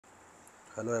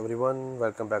Hello everyone,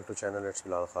 welcome back to channel. It's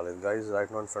Bilal Khalid. Guys, right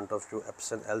now in front of you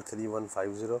Epson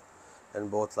L3150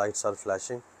 and both lights are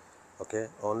flashing. Okay,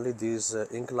 only these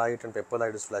ink light and paper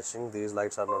light is flashing. These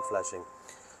lights are not flashing.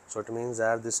 So it means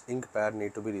that this ink pad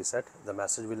need to be reset. The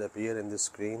message will appear in the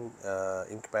screen.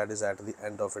 Ink pad is at the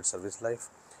end of its service life.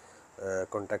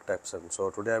 Contact Epson. So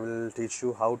today I will teach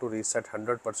you how to reset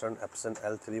 100% Epson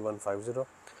L3150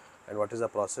 and what is the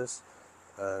process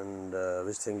and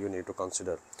which thing you need to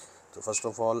consider. So first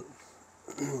of all,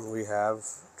 we have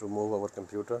to move our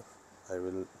computer. I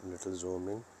will little zoom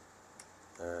in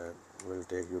and will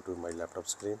take you to my laptop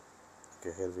screen.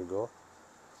 Okay, here we go.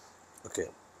 Okay,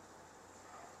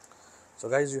 so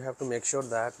guys, you have to make sure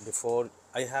that before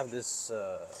I have this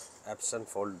Epson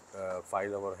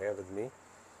file over here with me.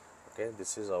 Okay,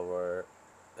 this is our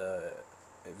uh,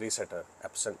 resetter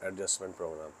Epson adjustment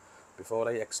program. Before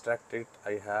I extract it,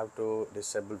 I have to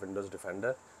disable Windows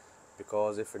Defender,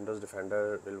 because if Windows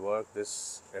Defender will work,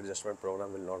 this adjustment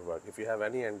program will not work. If you have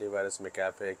any antivirus,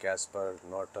 McAfee, Casper,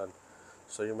 Norton,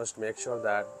 so you must make sure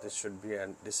that this should be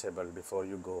disabled before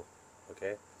you go.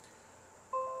 Okay,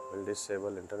 will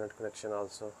disable internet connection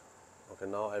also. Okay,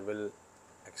 now I will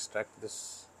extract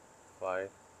this file.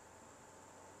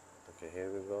 Okay,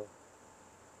 here we go.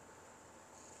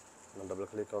 Now double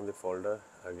click on the folder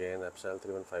again, Epson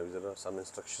 3150. Some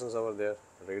instructions over there.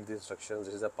 Read the instructions.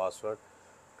 This is the password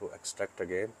to extract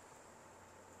again.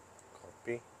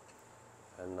 Copy,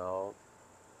 and now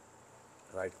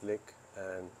right click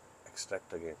and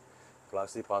extract again.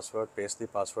 Plus the password, paste the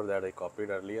password that I copied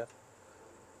earlier.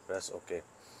 Press OK.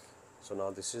 So now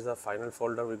this is the final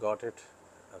folder, we got it.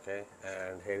 Okay,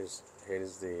 and here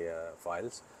is the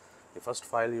files. The first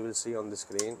file you will see on the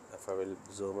screen, if I will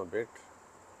zoom a bit,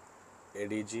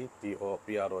 ADG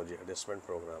adjustment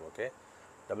program. Okay,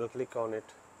 double click on it.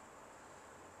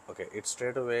 Okay, it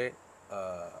straight away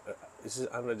this is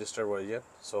unregistered version,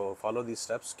 so follow these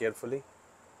steps carefully.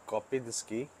 Copy this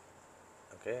key.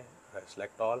 Okay,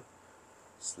 select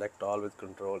all with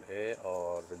Control A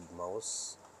or with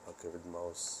mouse. Okay, with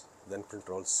mouse, then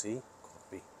Control C,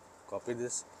 copy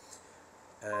this,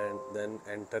 and then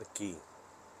enter key.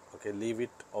 Okay, leave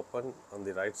it open on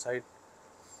the right side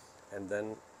and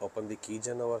then open the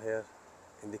keygen over here.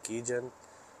 In the keygen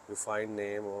you find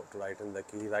name, or to write in the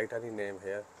key, write any name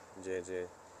here, JJ.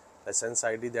 License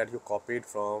ID that you copied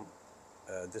from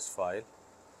this file,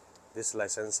 this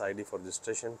license ID for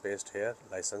registration, paste here.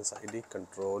 License ID,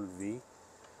 Control V,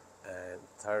 and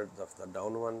third of the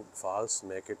down one false,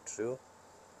 make it true,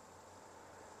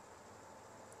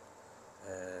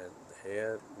 and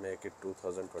here make it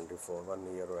 2024,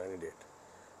 1 year or any date,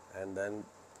 and then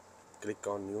click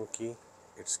on new key.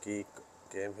 Its key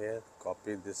came here,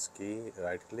 copy this key,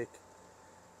 right click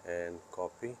and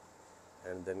copy,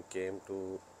 and then came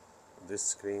to this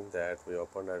screen that we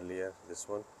opened earlier, this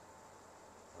one.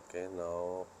 Okay,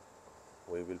 now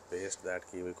we will paste that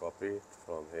key we copied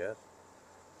from here,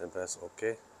 then press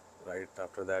OK. Right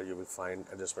after that you will find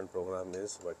adjustment program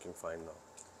is working fine now.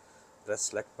 Press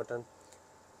select button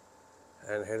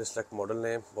and here select model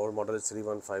name. Board model is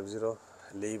 3150.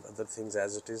 Leave other things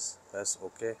as it is. Press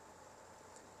OK,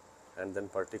 and then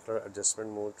particular adjustment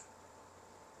mode,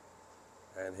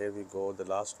 and here we go, the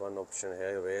last one option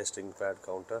here, raised ink pad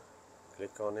counter.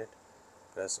 Click on it,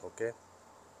 press OK.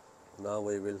 Now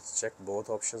we will check both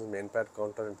options, main pad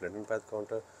counter and printing pad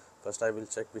counter. First I will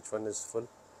check which one is full.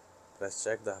 Press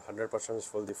check, the 100% is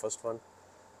full, the first one.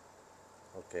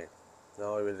 Okay,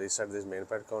 now I will reset this main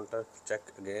pad counter, check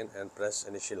again and press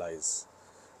initialize.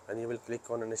 When you will click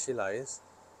on initialize,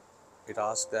 it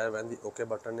asks that when the OK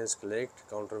button is clicked,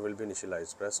 counter will be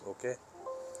initialized. Press OK.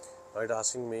 Now it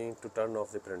asking me to turn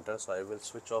off the printer, so I will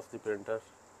switch off the printer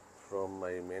from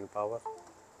my main power.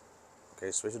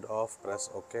 Okay, switch it off, press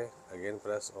OK, again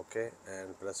press OK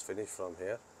and press finish from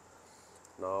here.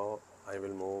 Now I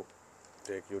will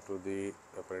take you to the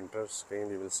printer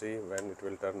screen. You will see when it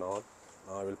will turn on.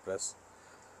 Now I will press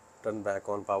turn back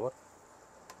on power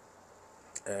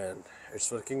and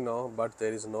it's working now, but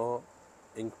there is no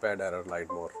ink pad error light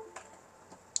more.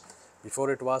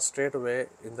 Before it was straight away,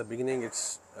 in the beginning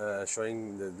it's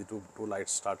showing the two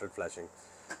lights started flashing.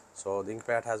 So the ink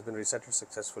pad has been resetted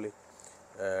successfully.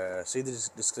 See the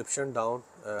description down,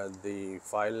 the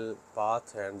file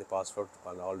path and the password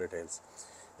and all details.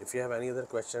 If you have any other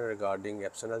question regarding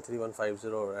Epson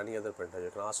L3150 or any other printer,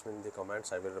 you can ask me in the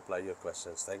comments. I will reply your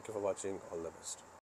questions. Thank you for watching. All the best.